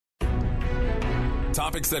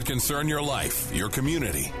Topics that concern your life, your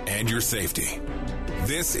community, and your safety.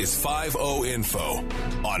 This is 5-0 Info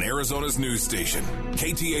on Arizona's news station,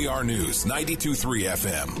 KTAR News 92.3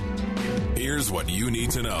 FM. Here's what you need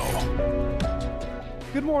to know.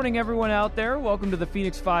 Good morning, everyone out there. Welcome to the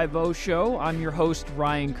Phoenix 5-0 Show. I'm your host,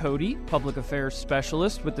 Ryan Cody, Public Affairs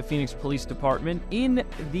Specialist with the Phoenix Police Department in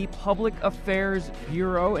the Public Affairs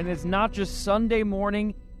Bureau. And it's not just Sunday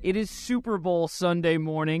morning, it is Super Bowl Sunday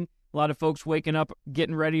morning. A lot of folks waking up,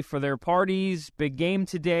 getting ready for their parties. Big game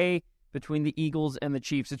today between the Eagles and the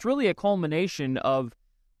Chiefs. It's really a culmination of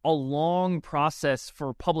a long process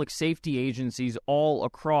for public safety agencies all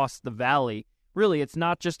across the valley. Really, it's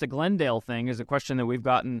not just a Glendale thing, is a question that we've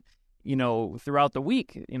gotten, throughout the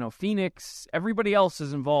week. Phoenix, everybody else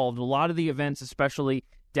is involved. A lot of the events, especially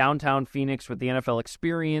downtown Phoenix with the NFL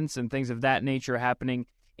Experience and things of that nature happening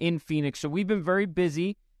in Phoenix. So we've been very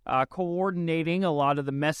busy coordinating a lot of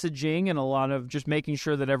the messaging and a lot of just making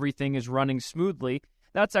sure that everything is running smoothly.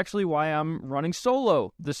 That's actually why I'm running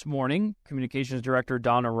solo this morning. Communications Director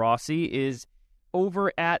Donna Rossi is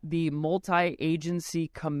over at the Multi-Agency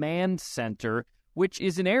Command Center, which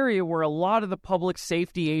is an area where a lot of the public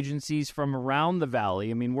safety agencies from around the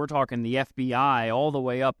valley, we're talking the FBI all the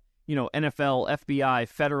way up, NFL, FBI,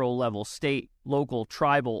 federal level, state, local,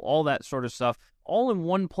 tribal, all that sort of stuff, all in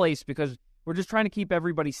one place because we're just trying to keep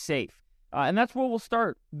everybody safe. And that's where we'll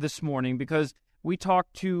start this morning because we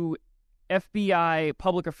talked to FBI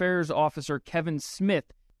Public Affairs Officer Kevin Smith.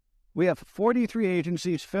 We have 43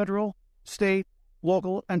 agencies, federal, state,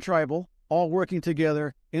 local, and tribal, all working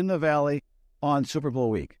together in the valley on Super Bowl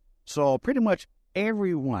week. So pretty much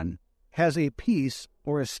everyone has a piece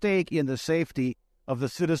or a stake in the safety of the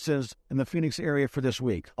citizens in the Phoenix area for this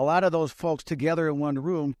week. A lot of those folks together in one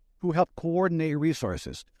room who help coordinate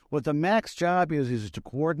resources. What the MAC's job is to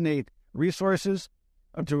coordinate resources,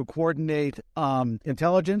 to coordinate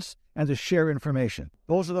intelligence, and to share information.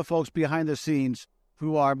 Those are the folks behind the scenes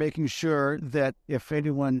who are making sure that if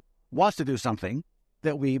anyone wants to do something,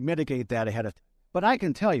 that we mitigate that ahead of time. But I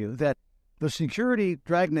can tell you that the security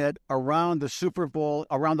dragnet around the Super Bowl,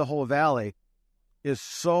 around the whole valley, is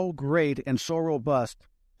so great and so robust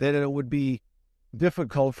that it would be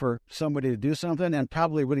difficult for somebody to do something and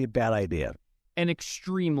probably really a bad idea. An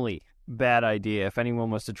extremely bad idea if anyone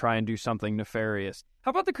was to try and do something nefarious.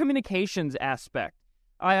 How about the communications aspect?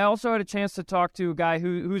 I also had a chance to talk to a guy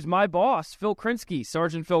who's my boss, Phil Krinsky,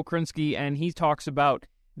 Sergeant Phil Krinsky, and he talks about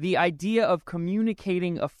the idea of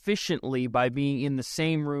communicating efficiently by being in the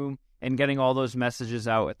same room and getting all those messages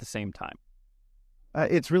out at the same time.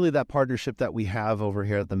 It's really that partnership that we have over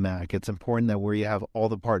here at the MAC. It's important that we have all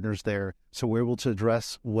the partners there so we're able to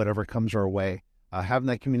address whatever comes our way. Having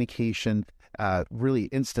that communication really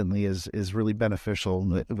instantly is really beneficial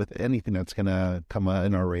with anything that's going to come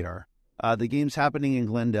in our radar. The game's happening in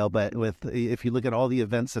Glendale, but if you look at all the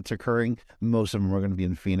events that's occurring, most of them are going to be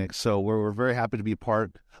in Phoenix. So we're very happy to be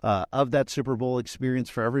part of that Super Bowl experience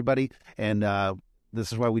for everybody. And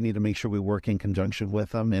this is why we need to make sure we work in conjunction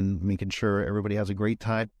with them and making sure everybody has a great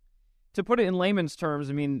time. To put it in layman's terms,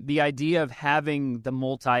 the idea of having the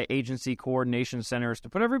multi-agency coordination centers to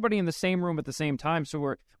put everybody in the same room at the same time so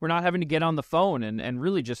we're not having to get on the phone and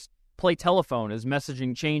really just play telephone as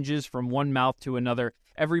messaging changes from one mouth to another.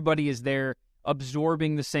 Everybody is there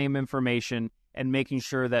absorbing the same information and making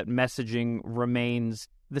sure that messaging remains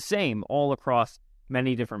the same all across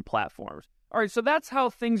many different platforms. All right, so that's how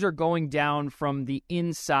things are going down from the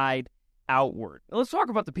inside outward. Now, let's talk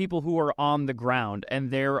about the people who are on the ground,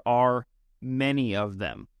 and there are many of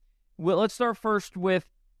them. Well, let's start first with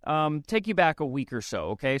take you back a week or so,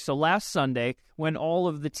 okay? So last Sunday, when all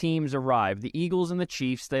of the teams arrived, the Eagles and the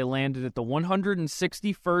Chiefs, they landed at the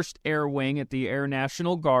 161st Air Wing at the Air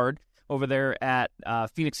National Guard over there at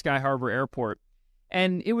Phoenix Sky Harbor Airport.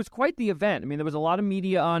 And it was quite the event. There was a lot of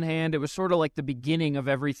media on hand. It was sort of like the beginning of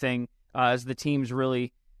everything as the teams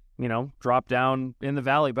really, dropped down in the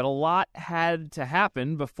valley. But a lot had to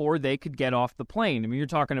happen before they could get off the plane. You're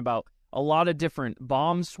talking about a lot of different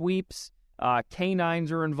bomb sweeps.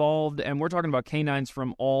 Canines are involved, and we're talking about canines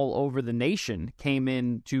from all over the nation came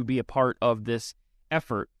in to be a part of this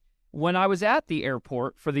effort. When I was at the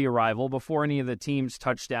airport for the arrival, before any of the teams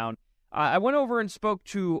touched down, I went over and spoke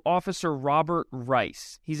to Officer Robert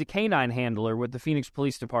Rice. He's a canine handler with the Phoenix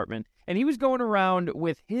Police Department, and he was going around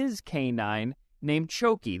with his canine named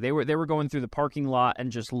Chokey. They were going through the parking lot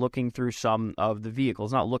and just looking through some of the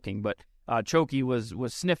vehicles. Not looking, but Chokey was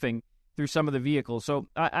sniffing through some of the vehicles. So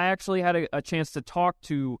I actually had a chance to talk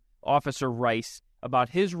to Officer Rice about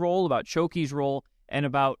his role, about Chokey's role, and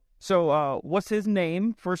about... So what's his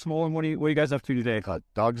name, first of all, and what are you guys up to today?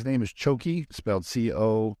 Dog's name is Chokey, spelled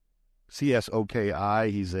C-O...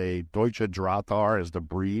 CSOKI. He's a Deutsche Drahthaar is the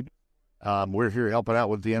breed. We're here helping out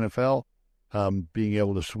with the NFL, being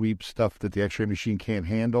able to sweep stuff that the X-ray machine can't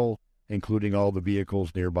handle, including all the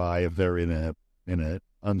vehicles nearby if they're in a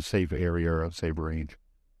unsafe area or unsafe range.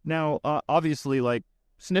 Now, obviously, like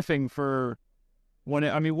sniffing for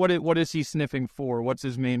what is he sniffing for? What's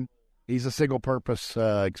his main? He's a single-purpose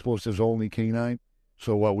explosives only canine.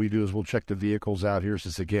 So what we do is we'll check the vehicles out here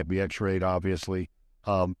since they can't be X-rayed, obviously.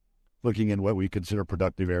 Looking in what we consider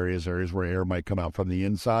productive areas where air might come out from the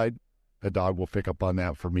inside. The dog will pick up on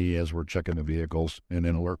that for me as we're checking the vehicles and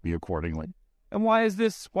then alert me accordingly. And why is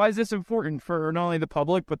this important for not only the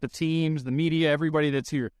public, but the teams, the media, everybody that's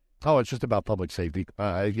here? Oh, it's just about public safety.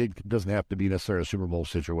 It doesn't have to be necessarily a Super Bowl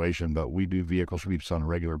situation, but we do vehicle sweeps on a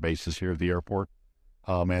regular basis here at the airport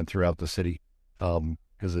and throughout the city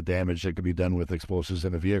because the damage that could be done with explosives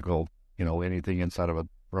in a vehicle, anything inside of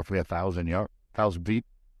roughly 1,000 feet,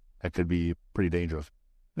 that could be pretty dangerous.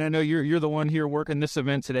 And I know you're the one here working this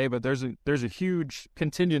event today, but there's a huge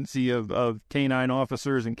contingency of canine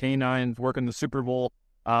officers and canines working the Super Bowl.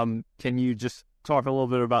 Can you just talk a little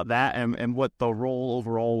bit about that and what the role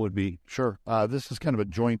overall would be? Sure. This is kind of a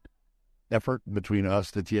joint effort between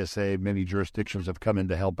us, the TSA. Many jurisdictions have come in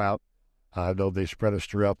to help out. Though they spread us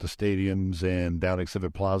throughout the stadiums and down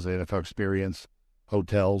Exhibit Plaza, NFL Experience,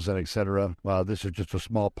 hotels, and et cetera. This is just a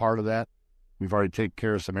small part of that. We've already taken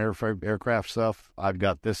care of some aircraft stuff. I've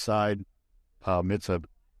got this side. It's a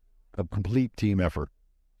complete team effort.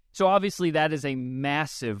 So obviously that is a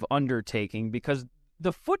massive undertaking because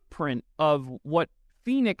the footprint of what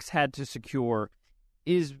Phoenix had to secure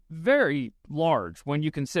is very large when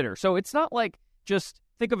you consider. So it's not like just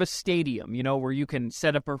think of a stadium, where you can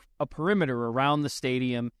set up a perimeter around the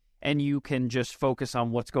stadium and you can just focus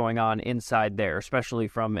on what's going on inside there, especially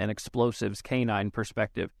from an explosives canine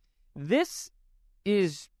perspective. This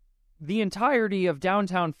is the entirety of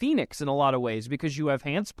downtown Phoenix in a lot of ways because you have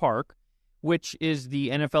Hance Park, which is the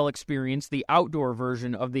NFL Experience, the outdoor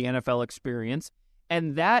version of the NFL Experience,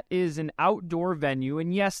 and that is an outdoor venue.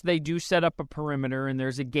 And yes, they do set up a perimeter and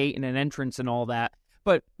there's a gate and an entrance and all that.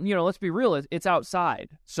 But, let's be real, it's outside.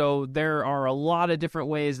 So there are a lot of different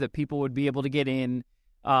ways that people would be able to get in,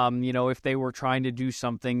 if they were trying to do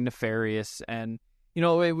something nefarious. And,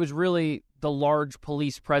 it was really the large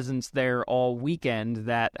police presence there all weekend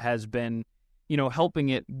that has been, helping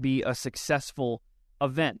it be a successful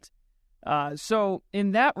event. So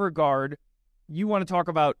in that regard, you want to talk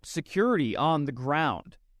about security on the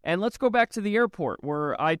ground. And let's go back to the airport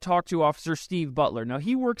where I talked to Officer Steve Butler. Now,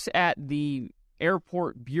 he works at the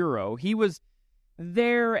Airport Bureau. He was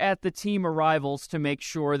there at the team arrivals to make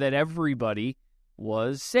sure that everybody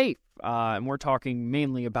was safe. And we're talking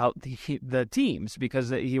mainly about the teams because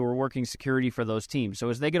he were working security for those teams. So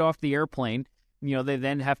as they get off the airplane, they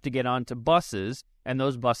then have to get onto buses, and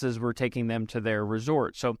those buses were taking them to their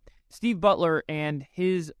resort. So Steve Butler and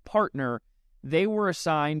his partner, they were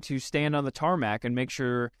assigned to stand on the tarmac and make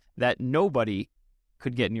sure that nobody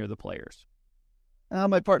could get near the players.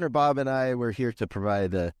 My partner Bob and I were here to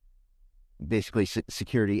provide basically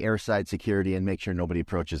security, airside security, and make sure nobody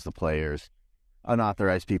approaches the players.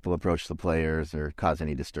 Unauthorized people approach the players or cause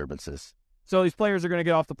any disturbances. So these players are going to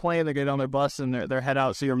get off the plane, they get on their bus, and they're head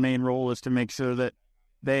out. So your main role is to make sure that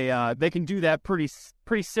they can do that pretty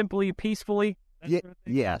simply, peacefully.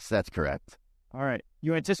 Yes, that's correct. All right.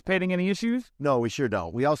 You anticipating any issues? No, we sure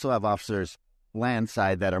don't. We also have officers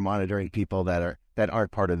landside that are monitoring people that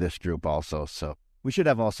aren't part of this group also. So we should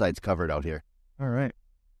have all sides covered out here. All right.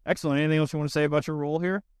 Excellent. Anything else you want to say about your role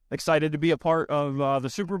here? Excited to be a part of the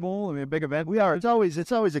Super Bowl? I mean, a big event. We are. It's always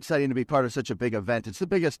exciting to be part of such a big event. It's the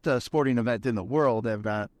biggest sporting event in the world,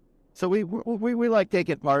 and so we like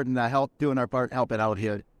taking part and doing our part, helping out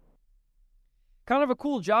here. Kind of a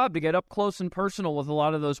cool job to get up close and personal with a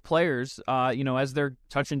lot of those players. As they're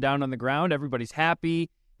touching down on the ground, everybody's happy.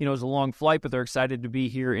 It was a long flight, but they're excited to be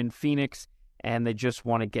here in Phoenix, and they just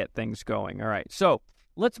want to get things going. All right, so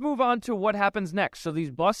let's move on to what happens next. So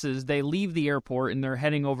these buses, they leave the airport, and they're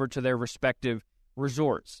heading over to their respective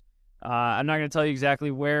resorts. I'm not going to tell you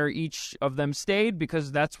exactly where each of them stayed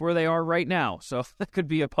because that's where they are right now. So that could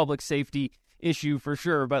be a public safety issue for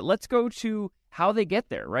sure. But let's go to how they get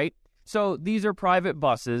there, right? So these are private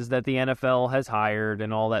buses that the NFL has hired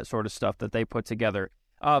and all that sort of stuff that they put together.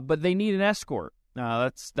 But they need an escort.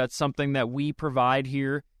 That's something that we provide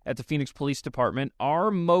here at the Phoenix Police Department. Our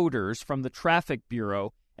motors from the Traffic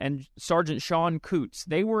Bureau and Sergeant Sean Coots,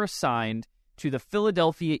 they were assigned to the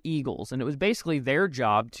Philadelphia Eagles, and it was basically their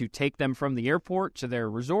job to take them from the airport to their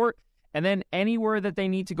resort and then anywhere that they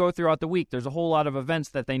need to go throughout the week. There's a whole lot of events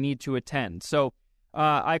that they need to attend. So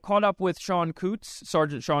I caught up with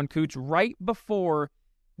Sergeant Sean Coots, right before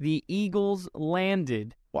the Eagles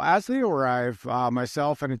landed. Well, as they arrive,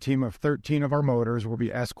 myself and a team of 13 of our motors will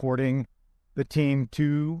be escorting the team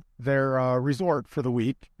to their resort for the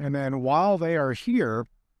week. And then while they are here,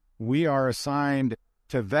 we are assigned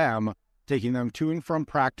to them, taking them to and from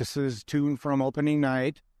practices, to and from opening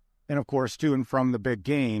night, and, of course, to and from the big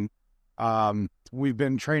game. We've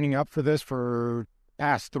been training up for this for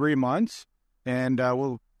past 3 months, and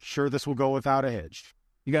we're sure this will go without a hitch.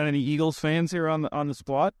 You got any Eagles fans here on the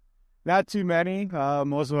squad? Not too many.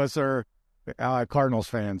 Most of us are Cardinals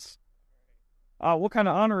fans. What kind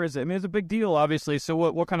of honor is it? I mean, it's a big deal, obviously. So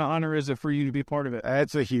what kind of honor is it for you to be part of it?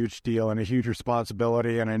 It's a huge deal and a huge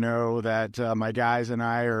responsibility, and I know that my guys and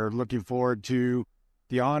I are looking forward to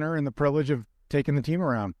the honor and the privilege of taking the team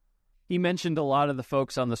around. He mentioned a lot of the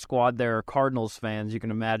folks on the squad there are Cardinals fans. You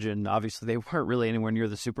can imagine, obviously, they weren't really anywhere near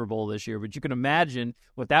the Super Bowl this year, but you can imagine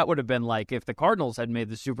what that would have been like if the Cardinals had made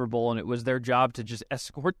the Super Bowl and it was their job to just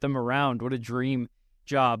escort them around. What a dream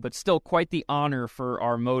job, but still quite the honor for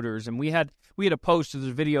our motors. And we had a post of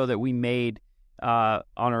this video that we made on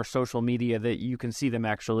our social media that you can see them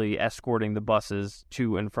actually escorting the buses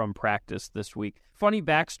to and from practice this week. Funny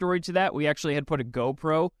backstory to that, we actually had put a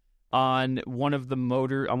GoPro on one of the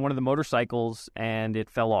motorcycles, and it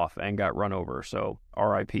fell off and got run over. So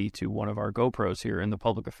RIP to one of our GoPros here in the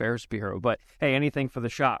Public Affairs Bureau. But hey, anything for the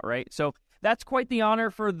shot, right? So that's quite the honor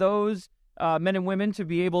for those men and women to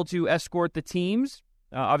be able to escort the teams.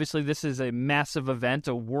 Obviously, this is a massive event,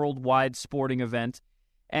 a worldwide sporting event,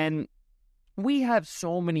 and we have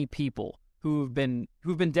so many people who've been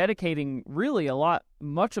dedicating really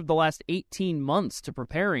much of the last 18 months to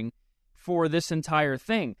preparing for this entire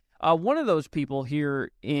thing. One of those people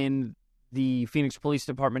here in the Phoenix Police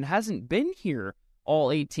Department hasn't been here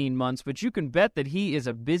all 18 months, but you can bet that he is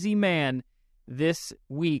a busy man this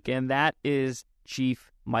week, and that is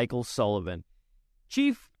Chief Michael Sullivan.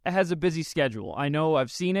 Chief has a busy schedule. I know,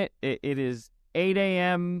 I've seen it. It is 8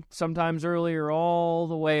 a.m., sometimes earlier, all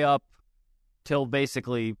the way up till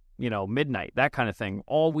basically, midnight, that kind of thing,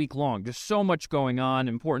 all week long. There's so much going on,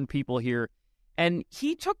 important people here. And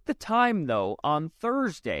he took the time, though, on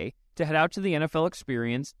Thursday to head out to the NFL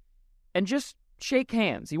Experience and just shake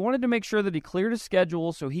hands. He wanted to make sure that he cleared his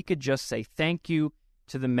schedule so he could just say thank you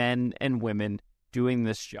to the men and women doing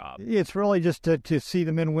this job. It's really just to see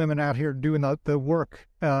the men and women out here doing the work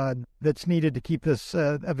that's needed to keep this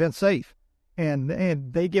event safe. And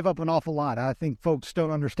they give up an awful lot. I think folks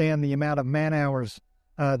don't understand the amount of man hours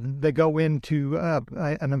that go into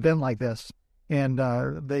an event like this. And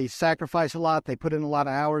they sacrifice a lot. They put in a lot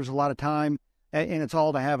of hours, a lot of time, and it's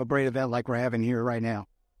all to have a great event like we're having here right now.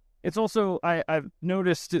 It's also, I've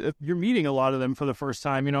noticed you're meeting a lot of them for the first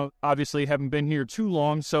time. Obviously haven't been here too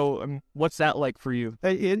long. So what's that like for you?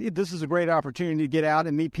 This is a great opportunity to get out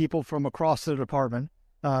and meet people from across the department.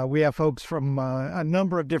 We have folks from a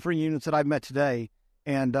number of different units that I've met today.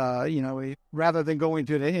 And, rather than going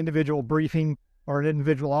to an individual briefing or an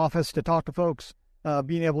individual office to talk to folks,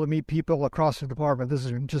 being able to meet people across the department, this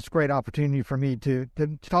is just a great opportunity for me to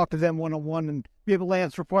talk to them one-on-one and be able to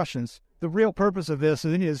answer questions. The real purpose of this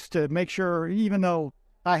is to make sure, even though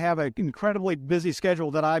I have an incredibly busy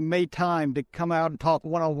schedule, that I made time to come out and talk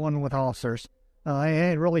one-on-one with officers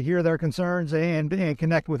and really hear their concerns and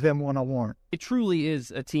connect with them one-on-one. It truly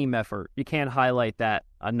is a team effort. You can't highlight that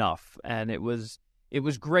enough. And it was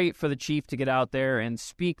great for the chief to get out there and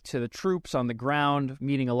speak to the troops on the ground,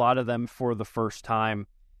 meeting a lot of them for the first time.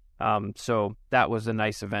 So that was a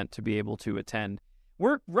nice event to be able to attend.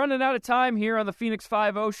 We're running out of time here on the Phoenix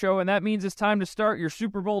 5-0 show, and that means it's time to start your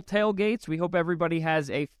Super Bowl tailgates. We hope everybody has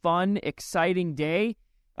a fun, exciting day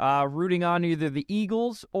rooting on either the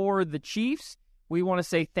Eagles or the Chiefs. We want to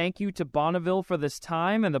say thank you to Bonneville for this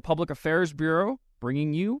time and the Public Affairs Bureau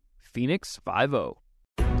bringing you Phoenix 5-0.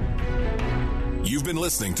 You've been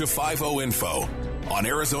listening to 5-0 Info on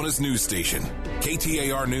Arizona's news station,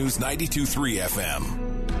 KTAR News 92.3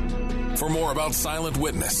 FM. For more about Silent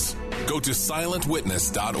Witness, go to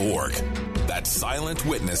silentwitness.org. That's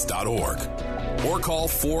silentwitness.org. Or call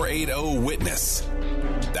 480-WITNESS.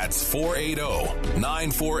 That's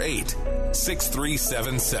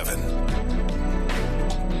 480-948-6377.